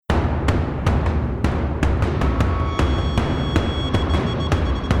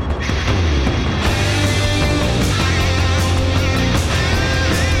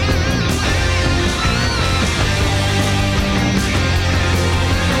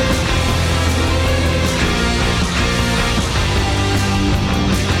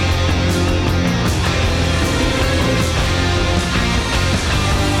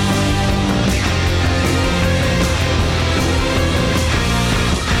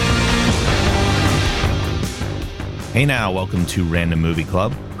Hey now, welcome to Random Movie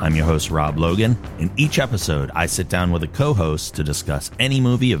Club. I'm your host, Rob Logan. In each episode, I sit down with a co-host to discuss any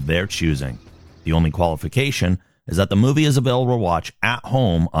movie of their choosing. The only qualification is that the movie is available to watch at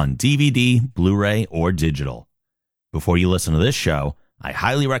home on DVD, Blu-ray, or digital. Before you listen to this show, I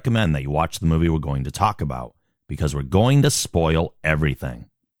highly recommend that you watch the movie we're going to talk about, because we're going to spoil everything.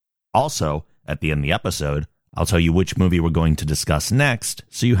 Also, at the end of the episode, I'll tell you which movie we're going to discuss next,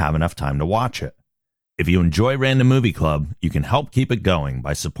 so you have enough time to watch it. If you enjoy Random Movie Club, you can help keep it going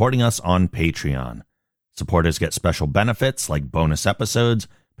by supporting us on Patreon. Supporters get special benefits like bonus episodes,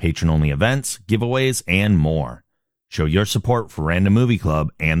 patron-only events, giveaways, and more. Show your support for Random Movie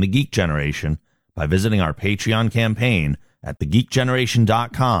Club and The Geek Generation by visiting our Patreon campaign at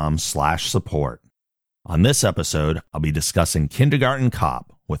thegeekgeneration.com/support. On this episode, I'll be discussing Kindergarten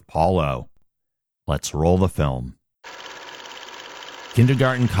Cop with Paul O. Let's roll the film.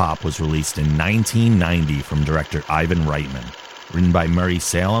 Kindergarten Cop was released in 1990 from director Ivan Reitman. Written by Murray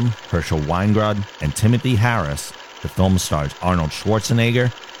Salem, Herschel Weingrod, and Timothy Harris, the film stars Arnold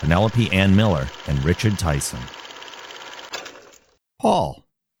Schwarzenegger, Penelope Ann Miller, and Richard Tyson. Paul.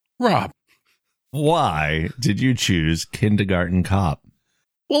 Rob. Why did you choose Kindergarten Cop?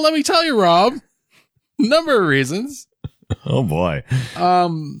 Well, let me tell you, Rob. Number of reasons. Oh, boy.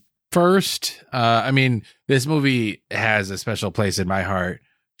 First, this movie has a special place in my heart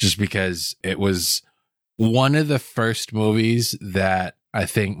just because it was one of the first movies that I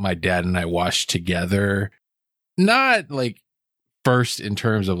think my dad and I watched together. Not like first in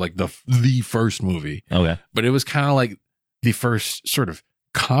terms of like the first movie. Okay. But it was kind of like the first sort of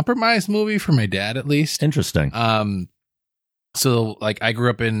compromise movie for my dad, at least. Interesting. So like I grew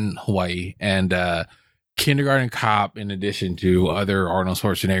up in Hawaii, and Kindergarten Cop, in addition to other Arnold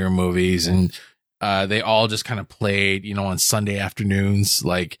Schwarzenegger movies, and they all just kind of played, on Sunday afternoons,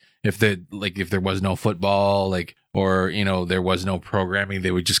 like if there was no football, or there was no programming,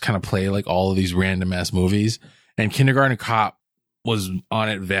 they would just kind of play like all of these random ass movies. And Kindergarten Cop was on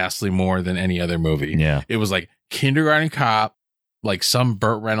it vastly more than any other movie. Yeah, it was like Kindergarten Cop, like some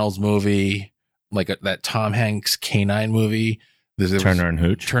Burt Reynolds movie, like that Tom Hanks Canine movie, Turner and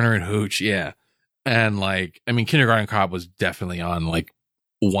Hooch, yeah. And Kindergarten Cop was definitely on like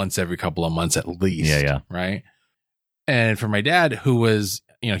once every couple of months at least. Yeah. Right. And for my dad, who was,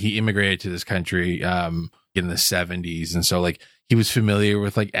 he immigrated to this country in the 70s. And so like he was familiar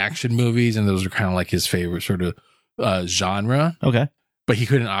with like action movies, and those were kind of like his favorite sort of genre. Okay. But he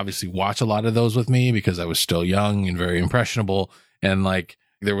couldn't obviously watch a lot of those with me because I was still young and very impressionable. And like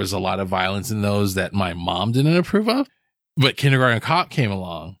there was a lot of violence in those that my mom didn't approve of. But Kindergarten Cop came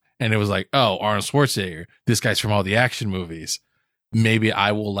along. And it was like, oh, Arnold Schwarzenegger, this guy's from all the action movies. Maybe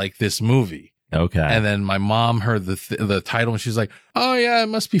I will like this movie. Okay. And then my mom heard the title, and she's like, oh, yeah, it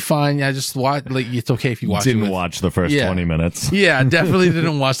must be fine. Yeah, just watch. Like, it's okay if you watch Didn't watch the first 20 minutes. Yeah, definitely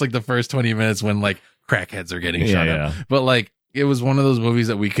didn't watch like the first 20 minutes when like crackheads are getting shot up. But like, it was one of those movies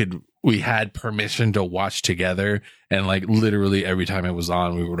that we had permission to watch together. And like literally every time it was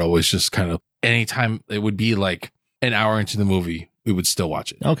on, we would always just kind of, anytime it would be like an hour into the movie, we would still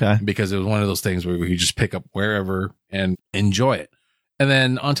watch it. Okay. Because it was one of those things where we could just pick up wherever and enjoy it. And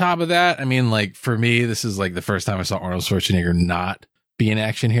then on top of that, for me, this is like the first time I saw Arnold Schwarzenegger not be an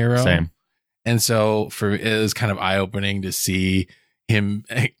action hero. Same. And so it was kind of eye-opening to see him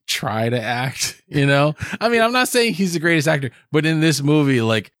try to act, I'm not saying he's the greatest actor, but in this movie,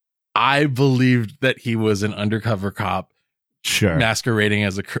 like I believed that he was an undercover cop. Sure. Masquerading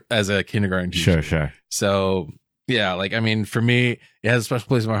as a kindergarten teacher. Sure. So yeah, for me, it has a special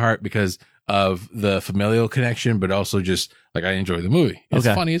place in my heart because of the familial connection, but also just like I enjoy the movie. It's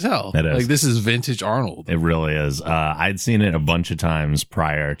funny as hell. It is. Like this is vintage Arnold. It really is. I'd seen it a bunch of times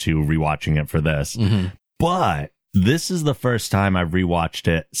prior to rewatching it for this, but this is the first time I've rewatched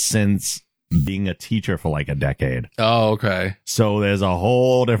it since being a teacher for like a decade. Oh, okay. So there's a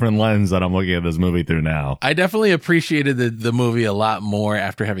whole different lens that I'm looking at this movie through now. I definitely appreciated the movie a lot more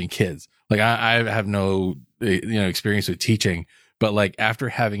after having kids. Like I have no experience with teaching, but like after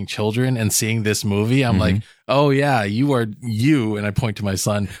having children and seeing this movie, I'm like, oh yeah, you, and I point to my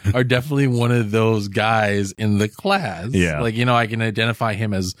son, are definitely one of those guys in the class. Yeah. Like, I can identify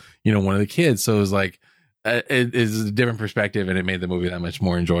him as, one of the kids. So it was like, it is a different perspective, and it made the movie that much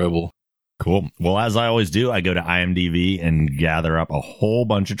more enjoyable. Cool. Well, as I always do, I go to IMDb and gather up a whole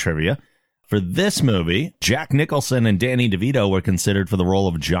bunch of trivia. For this movie, Jack Nicholson and Danny DeVito were considered for the role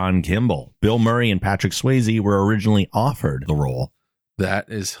of John Kimball. Bill Murray and Patrick Swayze were originally offered the role. That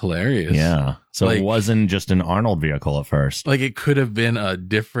is hilarious. Yeah. So it wasn't just an Arnold vehicle at first. Like it could have been a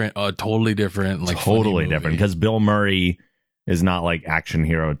totally different, totally different, because Bill Murray is not like action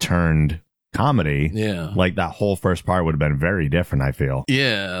hero turned comedy, Yeah. like that whole first part would have been very different, I feel.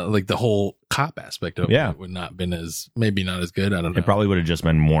 Yeah, like the whole cop aspect of it would not been maybe not as good. I don't know. It probably would have just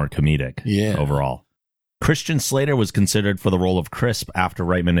been more comedic overall. Christian Slater was considered for the role of Crisp after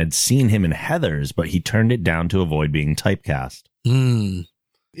Reitman had seen him in Heathers, but he turned it down to avoid being typecast.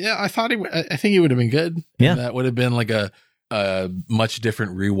 Yeah, I think he would have been good. Yeah. That would have been like a much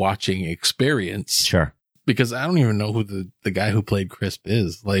different rewatching experience. Sure. Because I don't even know who the guy who played Crisp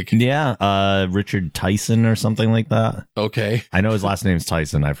is. Like, Richard Tyson or something like that. Okay. I know his last name's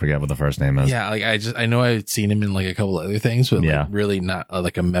Tyson. I forget what the first name is. Yeah, like I know I've seen him in like a couple other things, but like really not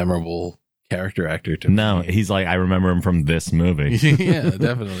like a memorable character actor to me. No, he's like, I remember him from this movie. Yeah,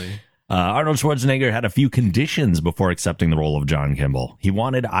 definitely. Arnold Schwarzenegger had a few conditions before accepting the role of John Kimball. He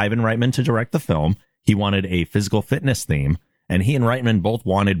wanted Ivan Reitman to direct the film. He wanted a physical fitness theme. And he and Reitman both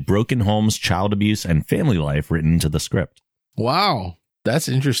wanted broken homes, child abuse, and family life written into the script. Wow. That's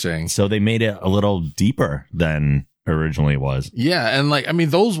interesting. So they made it a little deeper than originally was. Yeah. And like, I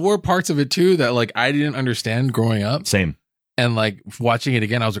mean, those were parts of it too that like I didn't understand growing up. Same. And like watching it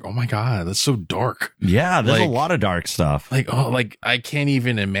again, I was like, oh my God, that's so dark. Yeah, there's like, a lot of dark stuff. Like, I can't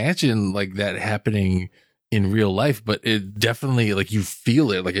even imagine like that happening in real life, but it definitely like you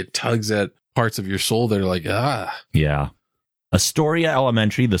feel it, like it tugs at parts of your soul that are like, Yeah. Astoria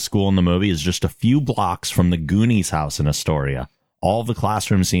Elementary, the school in the movie, is just a few blocks from the Goonies house in Astoria. All of the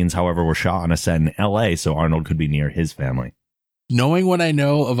classroom scenes, however, were shot on a set in L.A., so Arnold could be near his family. Knowing what I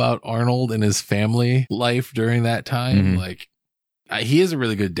know about Arnold and his family life during that time, like, he is a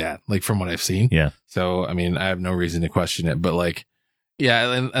really good dad, like, from what I've seen. Yeah. So, I mean, I have no reason to question it, but, like,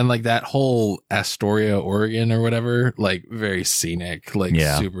 yeah, and like, that whole Astoria, Oregon, or whatever, like, very scenic, like,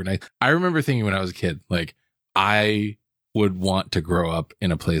 super nice. I remember thinking when I was a kid, like, I would want to grow up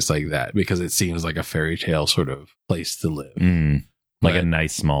in a place like that because it seems like a fairy tale sort of place to live. Like a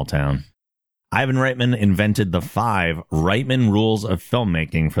nice small town. Ivan Reitman invented the 5 Reitman rules of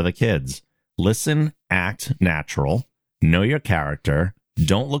filmmaking for the kids. Listen, act natural, know your character,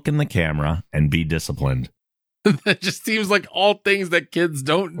 don't look in the camera, and be disciplined. That just seems like all things that kids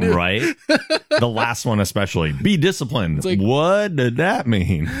don't do. Right? The last one especially. Be disciplined. Like, what did that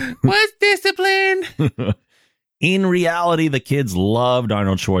mean? What's discipline? In reality, the kids loved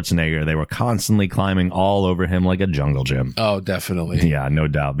Arnold Schwarzenegger. They were constantly climbing all over him like a jungle gym. Oh, definitely. Yeah, no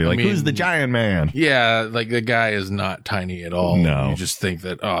doubt. Be like, who's the giant man? Yeah, like the guy is not tiny at all. No. You just think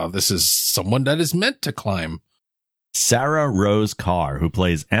that, this is someone that is meant to climb. Sarah Rose Carr, who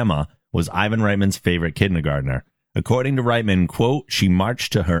plays Emma, was Ivan Reitman's favorite kindergartner. According to Reitman, quote, she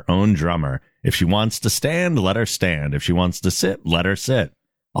marched to her own drummer. If she wants to stand, let her stand. If she wants to sit, let her sit.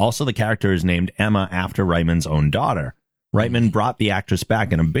 Also, the character is named Emma after Reitman's own daughter. Reitman brought the actress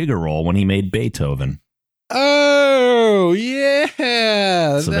back in a bigger role when he made Beethoven. Oh,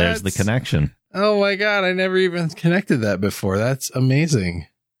 yeah. So there's the connection. Oh, my God. I never even connected that before. That's amazing.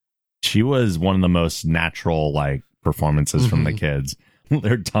 She was one of the most natural, like, performances from the kids.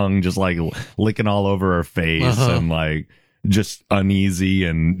 Their tongue just, like, licking all over her face and, like, just uneasy,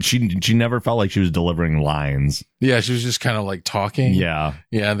 and she never felt like she was delivering lines. Yeah, she was just kind of like talking. Yeah,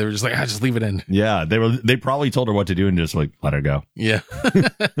 they were just like, just leave it in. Yeah, they probably told her what to do and just like let her go. Yeah.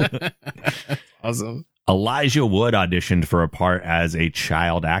 Awesome. Elijah Wood auditioned for a part as a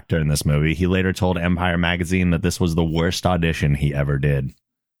child actor in this movie. He later told Empire magazine that this was the worst audition he ever did.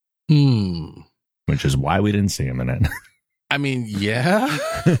 Which is why we didn't see him in it. I mean, yeah.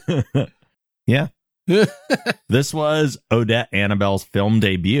 Yeah. This was Odette Annabelle's film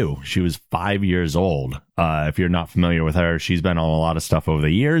debut. She was 5 years old. If you're not familiar with her, she's been on a lot of stuff over the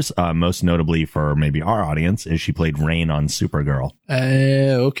years. Most notably for maybe our audience is she played Rain on Supergirl.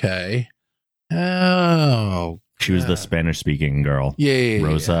 Okay. Oh. She was the Spanish-speaking girl. Yeah.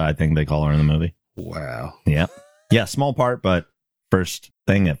 Rosa, I think they call her in the movie. Wow. Yeah. Yeah, small part, but first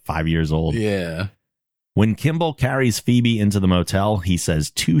thing at 5 years old. Yeah. When Kimball carries Phoebe into the motel, he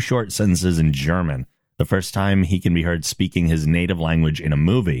says 2 short sentences in German. The first time he can be heard speaking his native language in a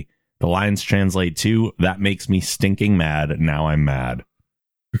movie. The lines translate to, that makes me stinking mad, now I'm mad.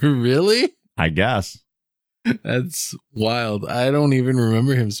 Really? I guess. That's wild. I don't even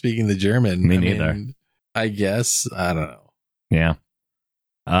remember him speaking the German. Me neither. I guess. I don't know. Yeah.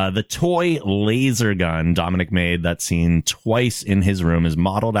 The toy laser gun Dominic made that's seen twice in his room is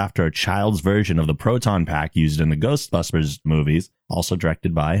modeled after a child's version of the proton pack used in the Ghostbusters movies, also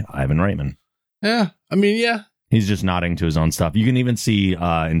directed by Ivan Reitman. Yeah, I mean, yeah. He's just nodding to his own stuff. You can even see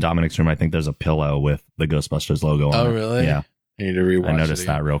in Dominic's room, I think there's a pillow with the Ghostbusters logo on it. Oh, really? Yeah. I need to rewatch it. I noticed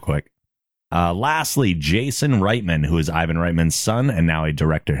that real quick. Lastly, Jason Reitman, who is Ivan Reitman's son and now a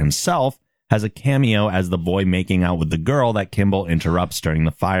director himself, has a cameo as the boy making out with the girl that Kimball interrupts during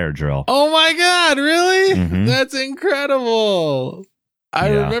the fire drill. Oh my God, really? Mhm. That's incredible. I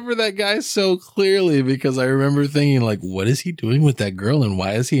remember that guy so clearly because I remember thinking, like, what is he doing with that girl and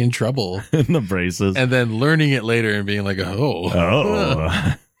why is he in trouble? In the braces. And then learning it later and being like,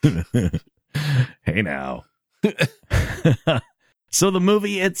 Oh. Hey now. So the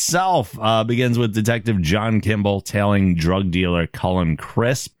movie itself begins with Detective John Kimball tailing drug dealer Cullen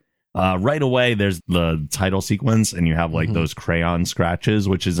Crisp. Right away, there's the title sequence, and you have like those crayon scratches,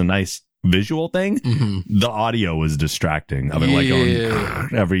 which is a nice visual thing. The audio was distracting. I mean, like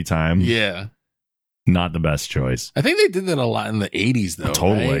going every time. Yeah. Not the best choice. I think they did that a lot in the 80s, though.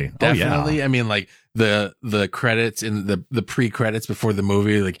 Totally. Right? Definitely. Yeah. I mean, like the credits in the pre-credits before the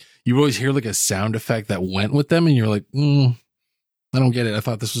movie, like you always hear like a sound effect that went with them, and you're like, I don't get it. I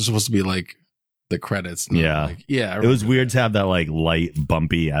thought this was supposed to be like the credits. Yeah. Like, yeah. It was weird to have that like light,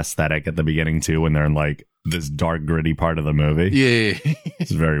 bumpy aesthetic at the beginning, too, when they're in like this dark, gritty part of the movie. Yeah.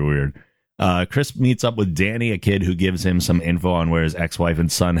 It's very weird. Crisp meets up with Danny, a kid who gives him some info on where his ex-wife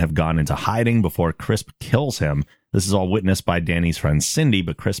and son have gone into hiding before Crisp kills him. This is all witnessed by Danny's friend Cindy,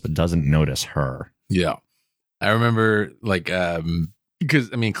 but Crisp doesn't notice her. Yeah. I remember like,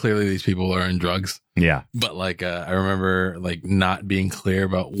 because I mean, clearly these people are in drugs. Yeah. But like, I remember like not being clear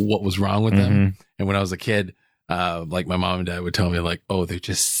about what was wrong with them. And when I was a kid, like my mom and dad would tell me like, oh, they're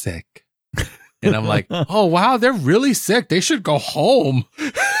just sick. And I'm like, oh, wow, they're really sick. They should go home.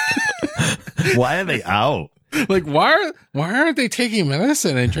 Why are they out? Like, why aren't they taking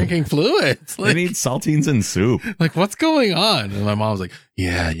medicine and drinking fluids? Like, they need saltines and soup. Like, what's going on? And my mom's like,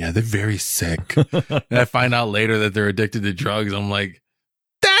 yeah, they're very sick. And I find out later that they're addicted to drugs. I'm like,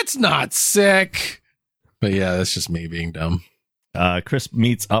 that's not sick. But yeah, that's just me being dumb. Crisp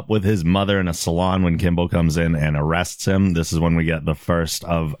meets up with his mother in a salon when Kimball comes in and arrests him. This is when we get the first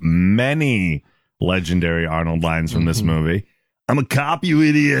of many legendary Arnold lines from this movie. I'm a cop, you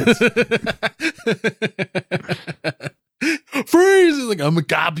idiot. Freeze! He's like, I'm a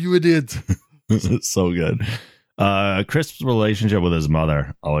cop, you idiot. So good. Crisp's relationship with his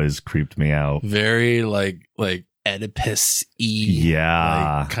mother always creeped me out. Very like Oedipus-y.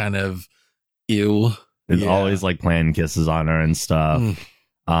 Yeah. Like, kind of ew. It's always like playing kisses on her and stuff.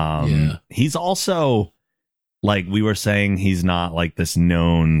 He's also, like we were saying, he's not like this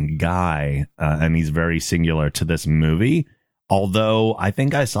known guy, and he's very singular to this movie. Although I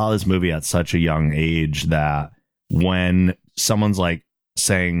think I saw this movie at such a young age that when someone's like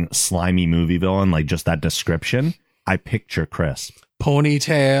saying slimy movie villain, like just that description, I picture Crisp.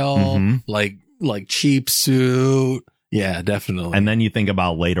 Ponytail, like cheap suit. Yeah, definitely. And then you think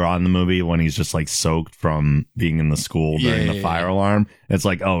about later on in the movie when he's just like soaked from being in the school during the fire alarm. It's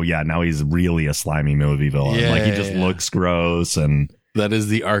like, oh yeah, now he's really a slimy movie villain. Like he just looks gross, and that is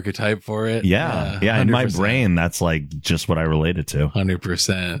the archetype for it. Yeah. In my brain, that's like just what I related to.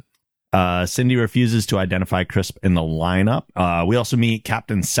 100%. Cindy refuses to identify Crisp in the lineup. We also meet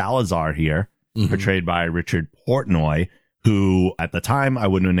Captain Salazar here, portrayed by Richard Portnoy, who at the time I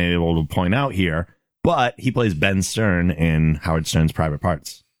wouldn't have been able to point out here. But he plays Ben Stern in Howard Stern's Private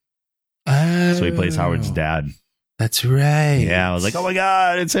Parts. Oh. So he plays Howard's dad. That's right. Yeah, I was like, oh my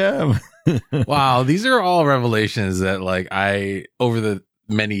God, it's him. Wow, these are all revelations that like over the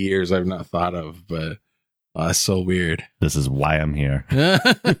many years I've not thought of, but that's so weird. This is why I'm here.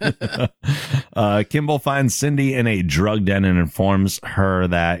 Kimball finds Cindy in a drug den and informs her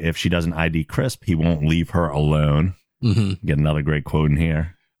that if she doesn't ID Crisp, he won't leave her alone. Get another great quote in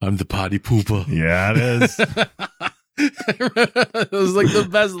here. I'm the potty pooper. Yeah, it is. It was like the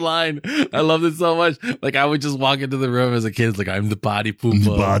best line. I loved it so much. Like I would just walk into the room as a kid, like I'm the potty pooper.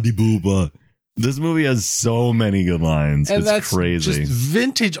 The potty pooper. This movie has so many good lines. And it's crazy. Just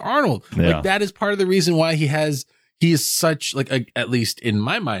vintage Arnold. Yeah. Like that is part of the reason why he is such like at least in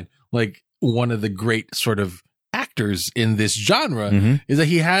my mind, like one of the great sort of actors in this genre is that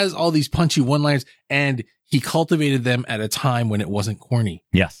he has all these punchy one-liners and he cultivated them at a time when it wasn't corny.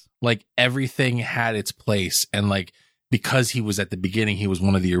 Yes. Like everything had its place. And like, because he was at the beginning, he was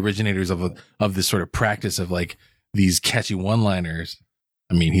one of the originators of this sort of practice of like these catchy one-liners.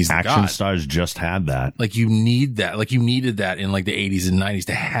 I mean, he's the action god. Stars just had that. Like you need that. Like you needed that in like the 80s and 90s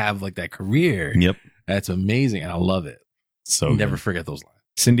to have like that career. Yep. That's amazing. And I love it. So never forget those lines.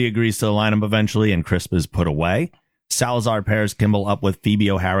 Cindy agrees to the lineup eventually, and Crisp is put away. Salazar pairs Kimball up with Phoebe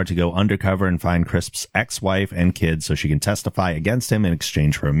O'Hara to go undercover and find Crisp's ex-wife and kids so she can testify against him in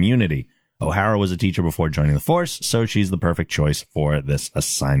exchange for immunity. O'Hara was a teacher before joining the force, so she's the perfect choice for this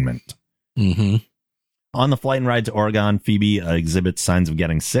assignment. On the flight and ride to Oregon, Phoebe exhibits signs of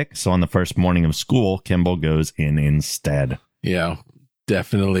getting sick, so on the first morning of school, Kimball goes in instead. Yeah.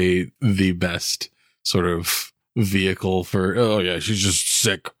 definitely the best sort of vehicle for, oh yeah, she's just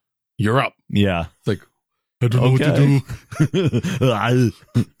sick. You're up. Yeah. It's like, I don't know what to do.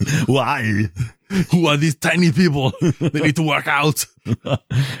 Why? Who are these tiny people? They need to work out.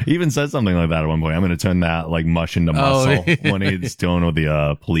 He even said something like that at one point. I'm going to turn that like mush into muscle when he's dealing with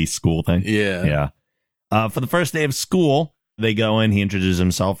the police school thing. Yeah. Yeah. For the first day of school, they go in. He introduces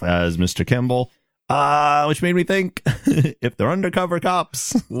himself as Mr. Kimball, which made me think, if they're undercover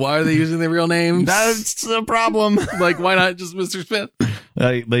cops, why are they using their real names? That's a problem. Like, why not just Mr. Smith?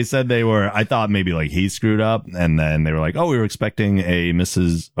 They said they were, I thought maybe like he screwed up, and then they were like, oh, we were expecting a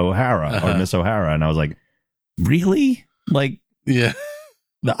Mrs. O'Hara or Miss O'Hara. And I was like, really? Like, yeah,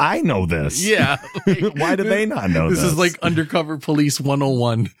 I know this. Yeah. Why do they not know this? This is like undercover police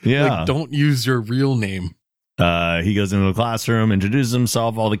 101. Yeah. Like, don't use your real name. He goes into the classroom, introduces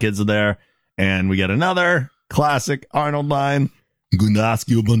himself. All the kids are there. And we get another classic Arnold line. I'm going to ask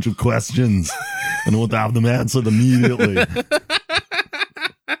you a bunch of questions, and I want to have them answered immediately.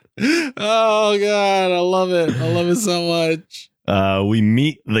 Oh, God. I love it. I love it so much. We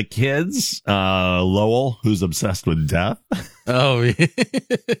meet the kids. Lowell, who's obsessed with death. Oh, yeah.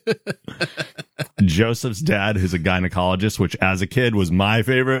 Joseph's dad, who's a gynecologist, which as a kid was my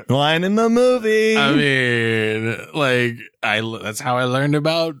favorite line in the movie. I mean, like, that's how I learned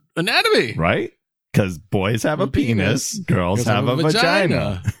about anatomy. Right? Because boys have a penis, girls have a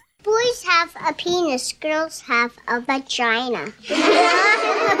vagina. Boys have a penis, girls have a vagina.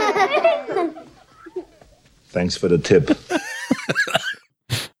 Thanks for the tip.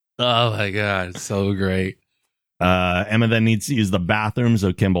 Oh, my God. So great. Emma then needs to use the bathroom,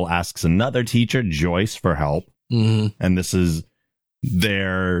 so Kimball asks another teacher, Joyce, for help. Mm-hmm. And this is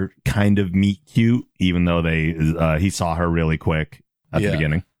their kind of meet cute, even though he saw her really quick at the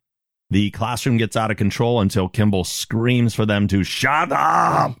beginning. The classroom gets out of control until Kimball screams for them to shut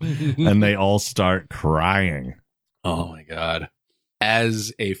up, and they all start crying. Oh, my God.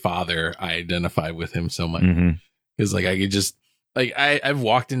 As a father, I identify with him so much. Mm-hmm. Because, like, I could just... Like, I've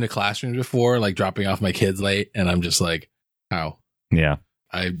walked into classrooms before, like dropping off my kids late, and I'm just like, how? Yeah.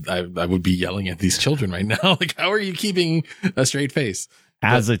 I would be yelling at these children right now. Like, how are you keeping a straight face?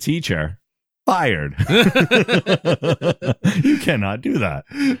 As a teacher, fired. You cannot do that.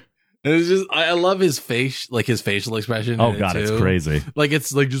 And it's just, I love his face, like his facial expression. Oh, God, it's crazy. Like,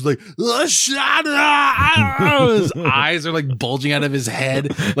 it's like, just like, shut up! His eyes are like bulging out of his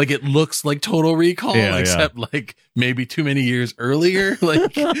head. Like, it looks like Total Recall, except like maybe too many years earlier.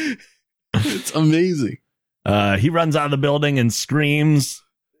 Like, it's amazing. He runs out of the building and screams,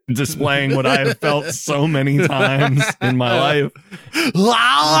 displaying what I have felt so many times in my life.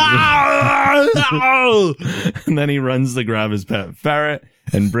 And then he runs to grab his pet ferret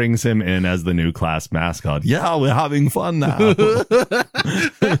and brings him in as the new class mascot. Yeah, we're having fun now.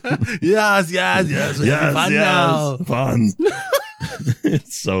 Yes, we're having fun now. Fun.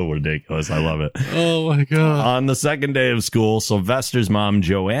 It's so ridiculous. I love it. Oh, my God. On the second day of school, Sylvester's mom,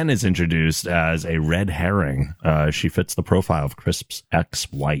 Joanne, is introduced as a red herring. She fits the profile of Crisp's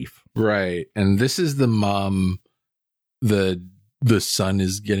ex-wife. Right. And this is the mom, the son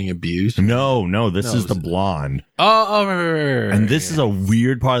is getting abused. No, this is the blonde. Oh, right. And this is a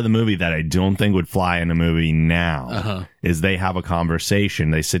weird part of the movie that I don't think would fly in a movie now, is they have a conversation.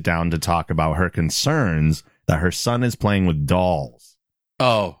 They sit down to talk about her concerns that her son is playing with dolls.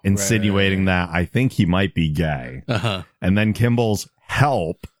 Oh, insinuating that I think he might be gay. And then Kimball's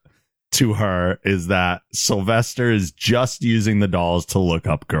help to her is that Sylvester is just using the dolls to look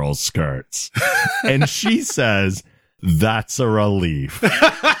up girls' skirts. And she says, that's a relief. Because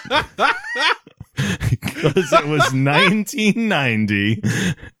it was 1990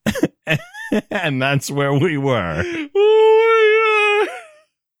 and that's where we were. Oh, my God.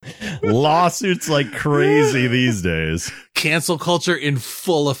 Lawsuits like crazy these days. Cancel culture in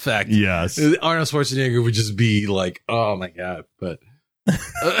full effect. Yes. Arnold Schwarzenegger would just be like, oh, my God. But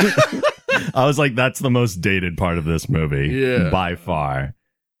I was like, that's the most dated part of this movie by far.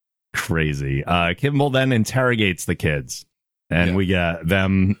 Crazy. Kimball then interrogates the kids, and we get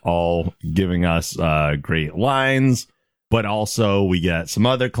them all giving us great lines, but also we get some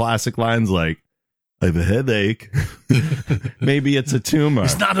other classic lines like, I have a headache. Maybe it's a tumor.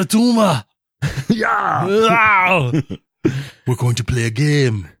 It's not a tumor. Yeah. We're going to play a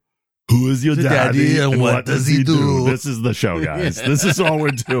game. Who is your daddy and what does he do? This is the show, guys. This is all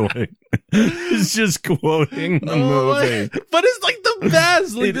we're doing. It's just quoting the movie. But it's like the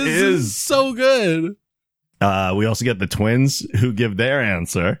best. Like, this is so good. We also get the twins who give their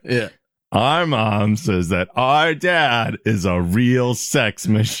answer. Yeah. Our mom says that our dad is a real sex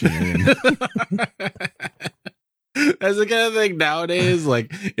machine. That's the kind of thing nowadays.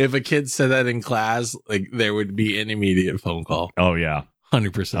 Like, if a kid said that in class, like, there would be an immediate phone call. Oh, yeah.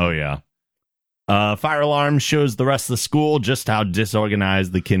 100%. Oh, yeah. Fire alarm shows the rest of the school just how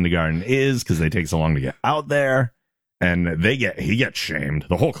disorganized the kindergarten is because they take so long to get out there. And he gets shamed.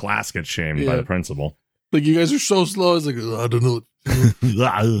 The whole class gets shamed by the principal. Like, you guys are so slow. It's like, I don't know.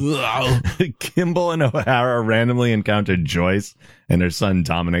 Kimball and O'Hara randomly encountered Joyce and her son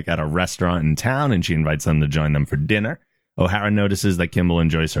Dominic at a restaurant in town, and she invites them to join them for dinner. O'Hara notices that Kimball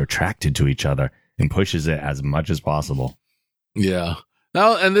and Joyce are attracted to each other and pushes it as much as possible. Yeah.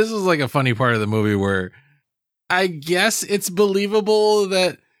 Now, and this is like a funny part of the movie where I guess it's believable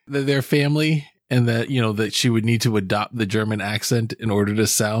that they're family and that, you know, that she would need to adopt the German accent in order to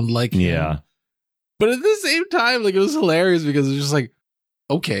sound like him. Yeah. But at the same time, like, it was hilarious because it's just like,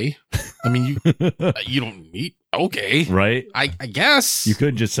 okay. I mean, you don't need, okay. Right? I guess. You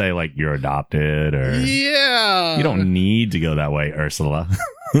could just say, like, you're adopted or... Yeah. You don't need to go that way, Ursula.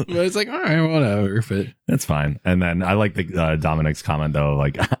 But it's like, all right, whatever. But that's fine. And then I like the Dominic's comment, though.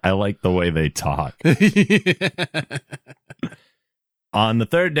 Like, I like the way they talk. On the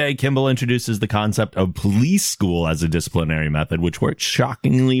third day, Kimball introduces the concept of police school as a disciplinary method, which works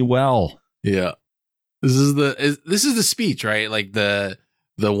shockingly well. Yeah. This is the speech, right? Like the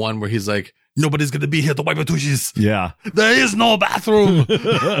one where he's like, nobody's going to be here to wipe your tushes. Yeah. There is no bathroom.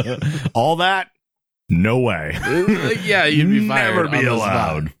 All that? No way. Yeah, you'd be fired. Never be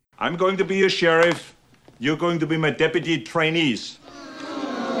allowed. I'm going to be your sheriff. You're going to be my deputy trainees.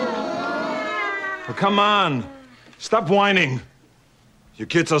 Oh, come on. Stop whining. You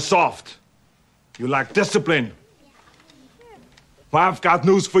kids are soft. You lack discipline. Well, I've got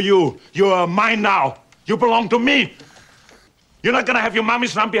news for you. You're mine now. You belong to me. You're not going to have your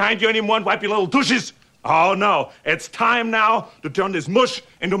mommies run behind you anymore and wipe your little tushes. Oh, no. It's time now to turn this mush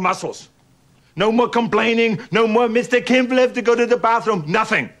into muscles. No more complaining. No more Mr. Kimball have to go to the bathroom.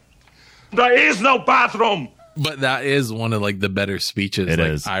 Nothing. There is no bathroom. But that is one of, like, the better speeches. It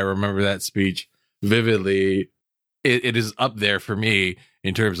like, is. I remember that speech vividly. It is up there for me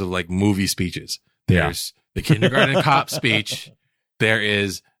in terms of, like, movie speeches. There's the kindergarten cop speech. There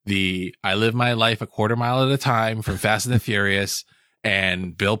is the I live my life a quarter mile at a time from Fast and the Furious,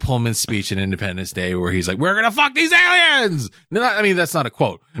 and Bill Pullman's speech in Independence Day where he's like, we're going to fuck these aliens. No, I mean, that's not a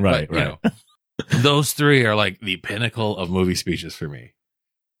quote. Right, but, you know, those three are like the pinnacle of movie speeches for me.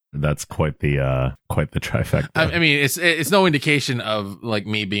 That's quite the trifecta. I mean, it's no indication of like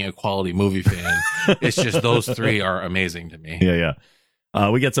me being a quality movie fan. It's just those three are amazing to me. Yeah.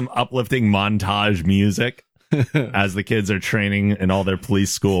 We get some uplifting montage music as the kids are training in all their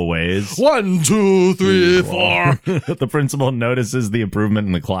police school ways. 1, 2, 3, 4. The principal notices the improvement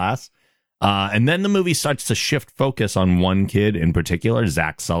in the class. And then the movie starts to shift focus on one kid in particular,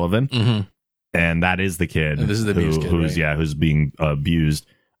 Zach Sullivan. Mm-hmm. And that is the kid. And this is the abused kid, who's right? who's being abused.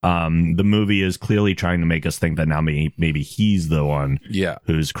 The movie is clearly trying to make us think that now maybe he's the one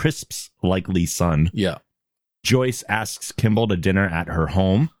who's Crisp's likely son. Yeah. Joyce asks Kimball to dinner at her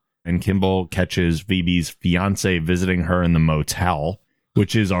home, and Kimball catches Phoebe's fiance visiting her in the motel,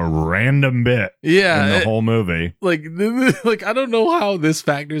 which is a random bit in the whole movie. Like, I don't know how this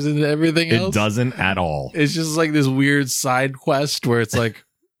factors into everything else. It doesn't at all. It's just like this weird side quest where it's like,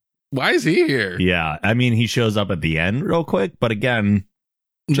 why is he here? Yeah. I mean, he shows up at the end real quick, but again,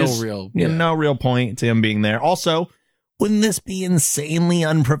 no real point to him being there. Also, wouldn't this be insanely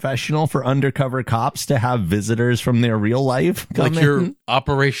unprofessional for undercover cops to have visitors from their real life come like your in?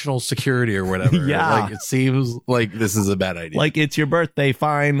 Operational security or whatever? Yeah. Like, it seems like this is a bad idea. Like, it's your birthday,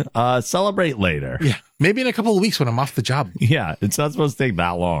 fine. Celebrate later. Yeah. Maybe in a couple of weeks when I'm off the job. Yeah. It's not supposed to take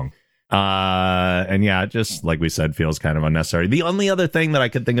that long. And yeah, just like we said, feels kind of unnecessary. The only other thing that I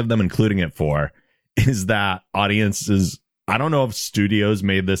could think of them including it for is that audiences, I don't know if studios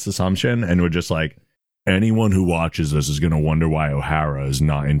made this assumption and were just like, anyone who watches this is going to wonder why O'Hara is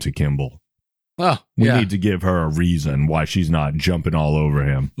not into Kimball. Oh, we need to give her a reason why she's not jumping all over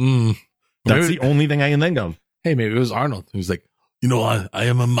him. That's the only thing I can think of. Hey, maybe it was Arnold who's like, you know, I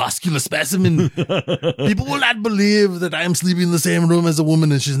am a muscular specimen. People will not believe that I am sleeping in the same room as a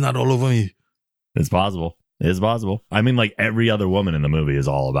woman and she's not all over me. It's possible. It's possible. I mean, like, every other woman in the movie is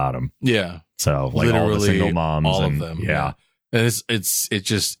all about him. Yeah. So, like, all the single moms. All and, of them. Yeah. And it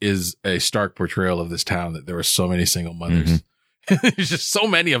just is a stark portrayal of this town that there were so many single mothers. Mm-hmm. There's just so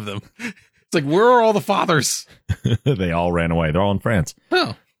many of them. It's like, where are all the fathers? They all ran away. They're all in France.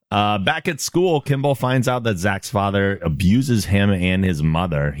 Oh. Back at school, Kimball finds out that Zach's father abuses him and his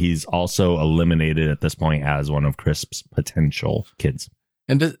mother. He's also eliminated at this point as one of Crisp's potential kids.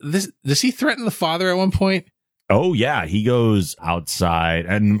 And does he threaten the father at one point? Oh, yeah. He goes outside.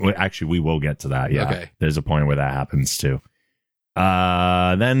 And actually, we will get to that. Yeah. Okay. There's a point where that happens, too.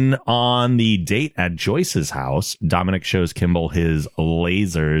 Then on the date at Joyce's house, Dominic shows Kimball his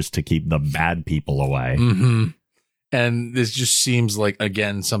lasers to keep the bad people away. Mm-hmm. And this just seems like,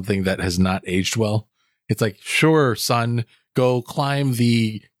 again, something that has not aged well. It's like, sure, son, go climb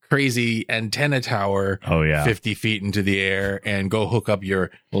the crazy antenna tower 50 feet into the air and go hook up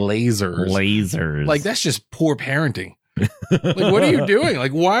your lasers. Like, that's just poor parenting. Like, what are you doing?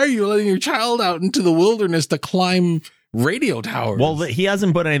 Like, why are you letting your child out into the wilderness to climb radio towers? Well, he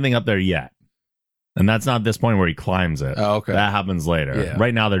hasn't put anything up there yet. And that's not this point where he climbs it. Oh, okay. That happens later. Yeah.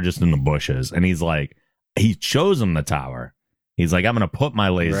 Right now, they're just in the bushes. And he's like, he shows him the tower. He's like, I'm going to put my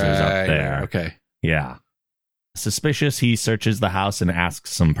lasers up there. Okay. Yeah. Suspicious, he searches the house and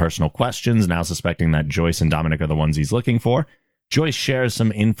asks some personal questions, now suspecting that Joyce and Dominic are the ones he's looking for. Joyce shares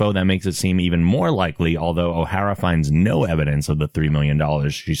some info that makes it seem even more likely, although O'Hara finds no evidence of the $3 million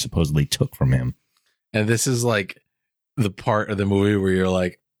she supposedly took from him. And this is like the part of the movie where you're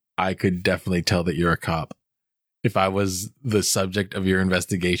like, I could definitely tell that you're a cop. If I was the subject of your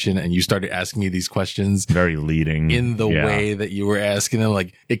investigation and you started asking me these questions, very leading in the way that you were asking them,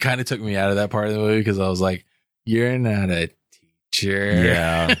 like, it kind of took me out of that part of the movie because I was like, you're not a teacher.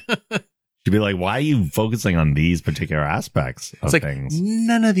 Yeah. She'd be like, why are you focusing on these particular aspects of things?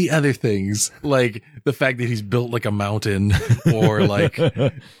 None of the other things, like the fact that he's built like a mountain or like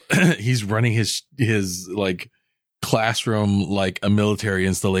he's running his like classroom like a military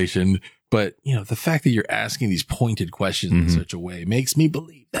installation. But, you know, the fact that you're asking these pointed questions in such a way makes me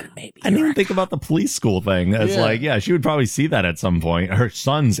believe that maybe I didn't even think about the police school thing. It's like, she would probably see that at some point. Her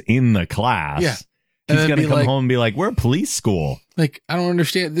son's in the class. Yeah. He's going to come home and be like, we're a police school. Like, I don't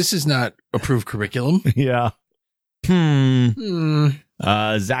understand. This is not approved curriculum. Yeah. Zach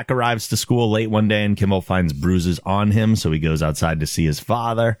arrives to school late one day and Kimball finds bruises on him. So he goes outside to see his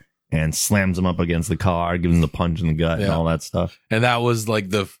father and slams him up against the car, gives him the punch in the gut and all that stuff. And that was like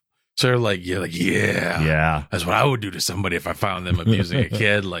the sort of like, yeah. That's what I would do to somebody if I found them abusing a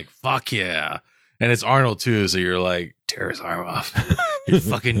kid. Like, fuck yeah. And it's Arnold too. So you're like, tear his arm off. You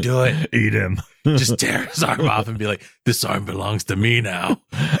fucking do it. Eat him. Just tear his arm off and be like, this arm belongs to me now.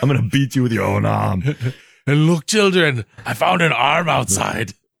 I'm going to beat you with your own arm. And look, children, I found an arm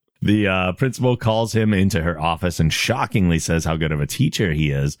outside. The principal calls him into her office and shockingly says how good of a teacher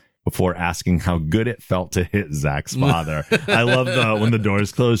he is before asking how good it felt to hit Zach's father. I love when the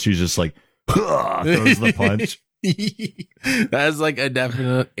doors close, she's just like, throws the punch. That's like a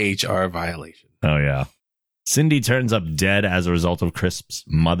definite HR violation. Oh, yeah. Cindy turns up dead as a result of Crisp's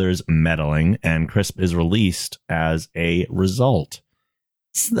mother's meddling, and Crisp is released as a result.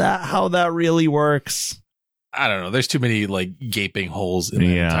 Is that how that really works? I don't know. There's too many like gaping holes in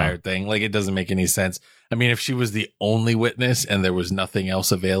the entire thing. Like, it doesn't make any sense. I mean, if she was the only witness and there was nothing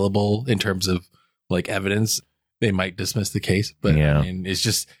else available in terms of like evidence, they might dismiss the case. But I mean,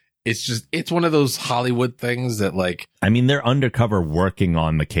 it's one of those Hollywood things that like, I mean, they're undercover working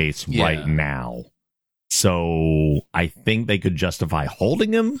on the case right now. So I think they could justify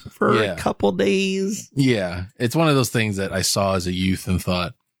holding him for a couple days. Yeah. It's one of those things that I saw as a youth and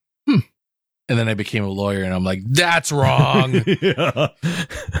thought, And then I became a lawyer and I'm like, that's wrong.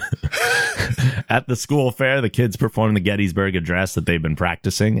 At the school fair, the kids perform the Gettysburg Address that they've been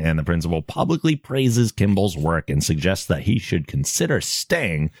practicing, and the principal publicly praises Kimball's work and suggests that he should consider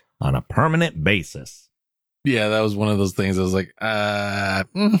staying on a permanent basis. Yeah, that was one of those things. I was like, I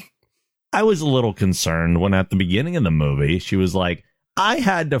was a little concerned when at the beginning of the movie, she was like, I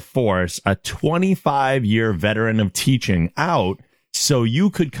had to force a 25-year veteran of teaching out so you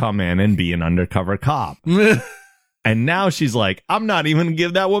could come in and be an undercover cop. And now she's like, I'm not even going to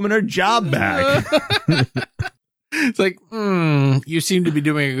give that woman her job back. It's like, you seem to be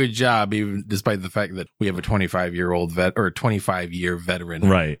doing a good job, even despite the fact that we have a 25-year-old vet or a 25-year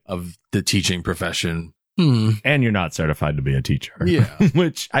veteran of the teaching profession. And you're not certified to be a teacher. Yeah.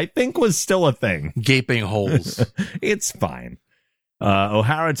 Which I think was still a thing. Gaping holes. It's fine.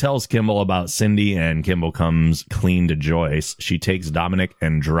 O'Hara tells Kimball about Cindy, and Kimball comes clean to Joyce. She takes Dominic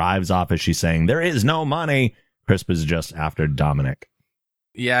and drives off as she's saying, there is no money. Crisp is just after Dominic.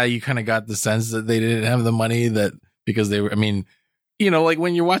 Yeah, you kind of got the sense that they didn't have the money because they were, I mean, you know, like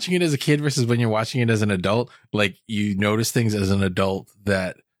when you're watching it as a kid versus when you're watching it as an adult, like you notice things as an adult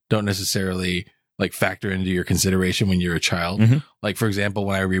that don't necessarily like factor into your consideration when you're a child. Like, for example,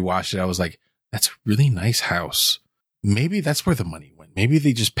 when I rewatched it, I was like, that's a really nice house. Maybe that's where the money went. Maybe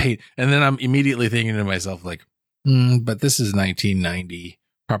they just paid. And then I'm immediately thinking to myself, like, but this is 1990.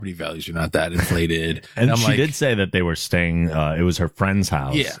 property values are not that inflated. And I'm she like, did say that they were staying, it was her friend's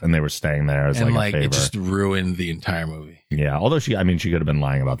house, Yeah. and they were staying there as and like a favor. it just ruined the entire movie. Yeah, although she could have been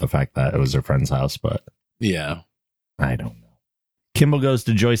lying about the fact that it was her friend's house, but Yeah. I don't know. Kimball goes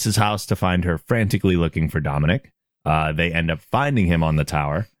to Joyce's house to find her frantically looking for Dominic. They end up finding him on the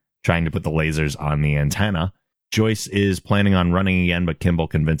tower, trying to put the lasers on the antenna. Joyce is planning on running again, but Kimball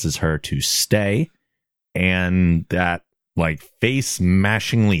convinces her to stay. And that, like,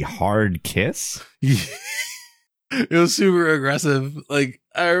 face-mashingly hard kiss? It was super aggressive. Like,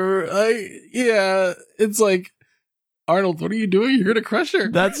 yeah, it's like, Arnold, what are you doing? You're going to crush her.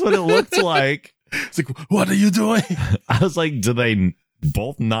 That's what it looked like. It's like, what are you doing? I was like, do they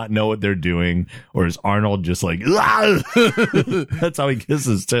both not know what they're doing? Or is Arnold just like, "Ah!" That's how he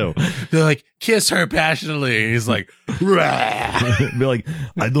kisses too. They're like, kiss her passionately. And he's like, "Rah." Be like,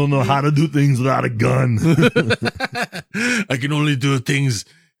 I don't know how to do things without a gun. I can only do things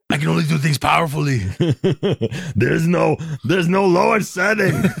powerfully. There's no lower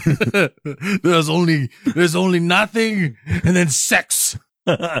setting. There's only nothing and then sex.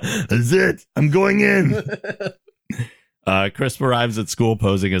 That's it. I'm going in. Crisp arrives at school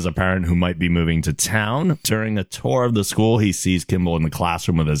posing as a parent who might be moving to town. During a tour of the school, he sees Kimball in the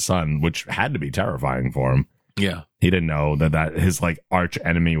classroom with his son, which had to be terrifying for him. Yeah. He didn't know that his like arch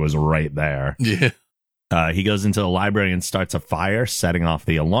enemy was right there. Yeah. He goes into the library and starts a fire, setting off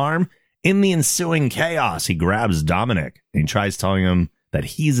the alarm. In the ensuing chaos, he grabs Dominic and he tries telling him that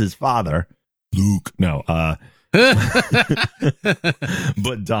he's his father. Luke. No.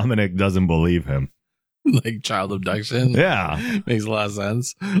 But Dominic doesn't believe him. Like child abduction. Yeah. Makes a lot of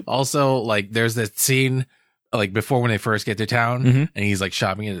sense. Also, like, there's that scene, like, before when they first get to town, Mhm. and he's, like,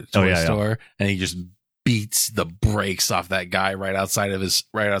 shopping at a toy store, and he just beats the brakes off that guy right outside of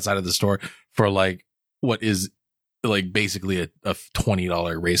the store for, like, what is, like, basically a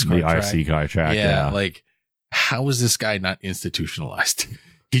 $20 race car The track. RC car track. Yeah. Like, how is this guy not institutionalized?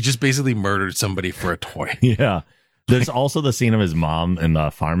 He just basically murdered somebody for a toy. Yeah. There's also the scene of his mom in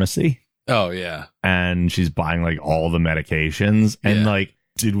the pharmacy. Oh, yeah. And she's buying like all the medications. And Yeah. like,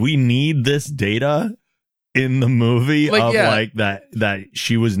 did we need this data in the movie like that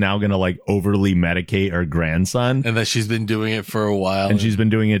she was now going to like overly medicate her grandson? And that she's been doing it for a while. And she's been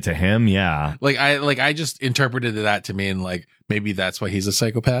doing it to him. Yeah. I just interpreted that to mean like maybe that's why he's a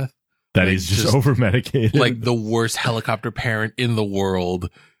psychopath. That Like, he's just over medicated. Like the worst helicopter parent in the world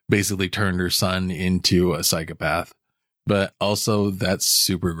basically turned her son into a psychopath. But also that's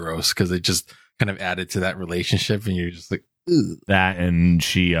super gross because it just kind of added to that relationship and you're just like, ugh. that. And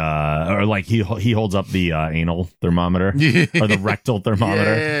she, or like he holds up the anal thermometer or the rectal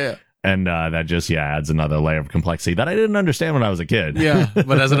thermometer. Yeah. And that just, adds another layer of complexity that I didn't understand when I was a kid. Yeah.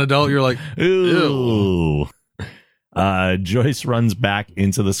 But as an adult, you're like, Ooh. Joyce runs back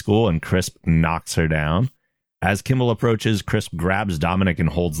into the school and Crisp knocks her down. As Kimball approaches, Crisp grabs Dominic and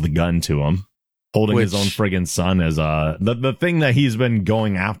holds the gun to him, holding his own friggin' son as the thing that he's been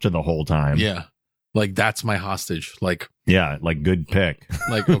going after the whole time. yeah, like that's my hostage. Like, Yeah, like good pick.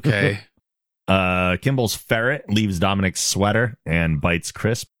 like, okay. Kimball's ferret leaves Dominic's sweater and bites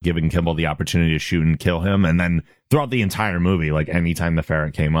Crisp, giving Kimball the opportunity to shoot and kill him. And then throughout the entire movie, like anytime the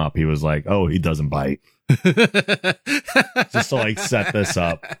ferret came up, he was like, oh, he doesn't bite. Just to like set this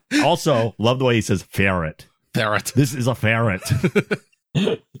up. Also, love the way he says ferret. Ferret. This is a ferret.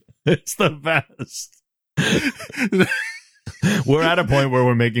 It's the best. We're at a point where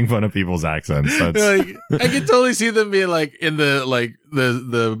we're making fun of people's accents. That's Like, I can totally see them being like in the like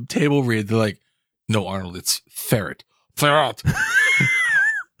the table read. They're like, no, Arnold, it's ferret. Ferret.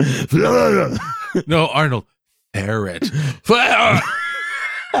 No, Arnold, ferret. Ferret.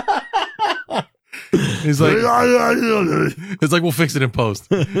 He's like, it's like, we'll fix it in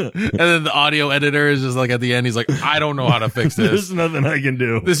post. And then the audio editor is just like at the end, he's like, I don't know how to fix this. There's nothing I can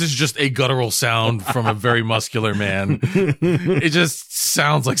do. This is just a guttural sound from a very muscular man. It just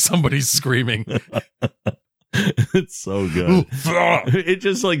sounds like somebody's screaming. It's so good. It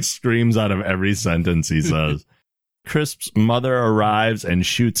just like screams out of every sentence he says. Crisp's mother arrives and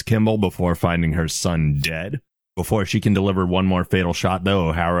shoots Kimball before finding her son dead. Before she can deliver one more fatal shot, though,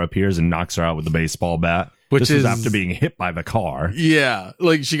 O'Hara appears and knocks her out with a baseball bat. Which this is after being hit by the car. Yeah,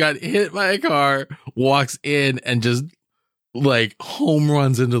 like she got hit by a car, walks in and just like home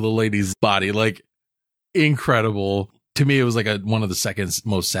runs into the lady's body. Like incredible. To me, it was like one of the second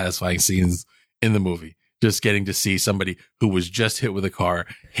most satisfying scenes in the movie. Just getting to see somebody who was just hit with a car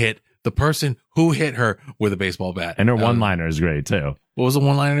hit the person who hit her with a baseball bat. And her one-liner is great, too. What was the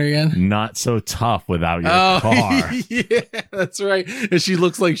one-liner again? Not so tough without your car. Yeah, that's right. And she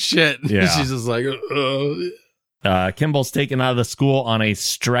looks like shit. Yeah. She's just like, Kimball's taken out of the school on a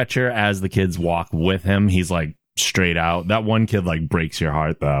stretcher as the kids walk with him. He's like straight out. That one kid like breaks your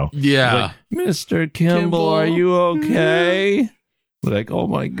heart though. Yeah. Like, Mr. Kimball, are you okay? Like, oh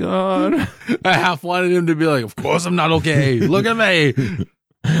my God. I half wanted him to be like, of course I'm not okay. Look at me.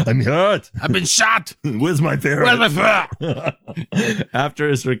 I'm hurt. I've been shot. Where's my therapist? Where's my ferret? After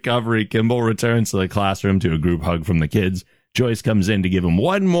his recovery, Kimball returns to the classroom to a group hug from the kids. Joyce comes in to give him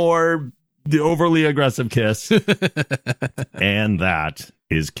one more overly aggressive kiss. And that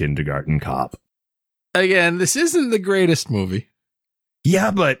is Kindergarten Cop. Again, this isn't the greatest movie.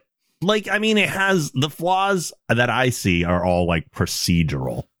 Yeah, but like, I mean, it has the flaws that I see are all like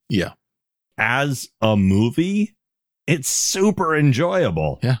procedural. Yeah. As a movie, it's super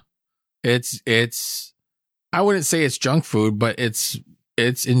enjoyable. Yeah. It's I wouldn't say it's junk food, but it's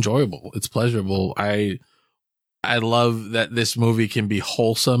enjoyable. It's pleasurable. I love that this movie can be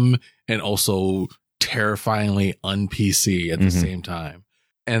wholesome and also terrifyingly un-PC at the same time.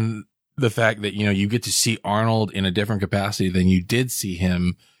 And the fact that, you know, you get to see Arnold in a different capacity than you did see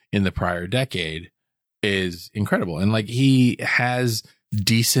him in the prior decade is incredible. And like, he has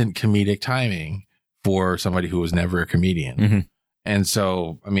decent comedic timing for somebody who was never a comedian. And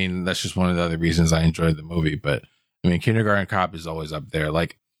so, I mean, that's just one of the other reasons I enjoyed the movie. But I mean, Kindergarten Cop is always up there.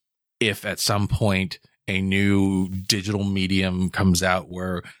 Like, if at some point a new digital medium comes out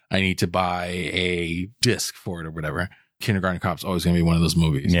where I need to buy a disc for it or whatever, Kindergarten Cop's always going to be one of those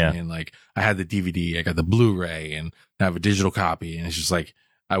movies. Yeah. And like, I had the DVD, I got the Blu-ray, and I have a digital copy. And it's just like,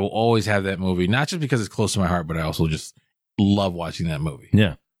 I will always have that movie, not just because it's close to my heart, but I also just love watching that movie.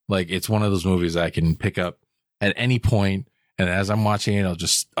 Yeah. Like, it's one of those movies I can pick up at any point, and as I'm watching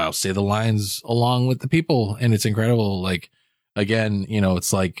it, I'll say the lines along with the people, and it's incredible. Like, again, you know,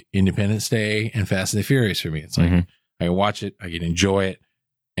 it's like Independence Day and Fast and the Furious for me. It's like, I can watch it, I can enjoy it,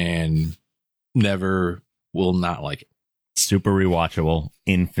 and never will not like it. Super rewatchable,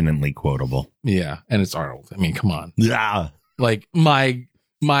 infinitely quotable. Yeah, and it's Arnold. I mean, come on. Yeah. Like, my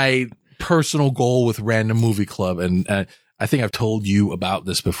personal goal with Random Movie Club, and I think I've told you about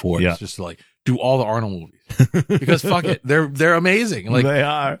this before. Yeah. It's just like, do all the Arnold movies because fuck it, they're amazing. Like, they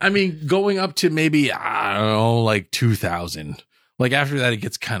are. I mean, going up to maybe, I don't know, like 2000. Like, after that, it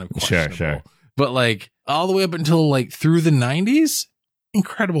gets kind of questionable. Sure. But like, all the way up until like through the 90s,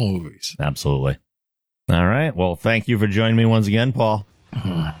 incredible movies. Absolutely. All right. Well, thank you for joining me once again, Paul.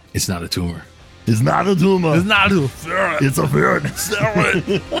 It's not a tumor. It's not a tumor. It's not a ferret. It's a ferret.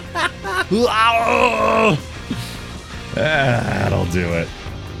 That'll do it.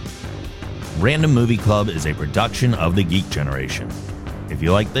 Random Movie Club is a production of the Geek Generation. If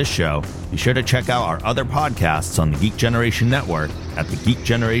you like this show, be sure to check out our other podcasts on the Geek Generation Network at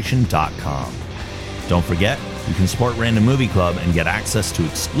thegeekgeneration.com. Don't forget, you can support Random Movie Club and get access to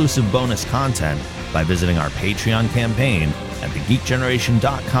exclusive bonus content by visiting our Patreon campaign at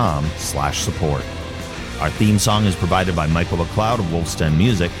thegeekgeneration.com/support. Our theme song is provided by Michael McLeod of Wolfsten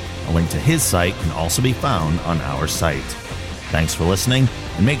Music. A link to his site can also be found on our site. Thanks for listening,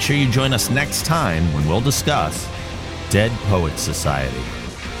 and make sure you join us next time when we'll discuss Dead Poets Society.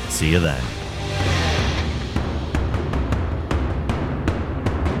 See you then.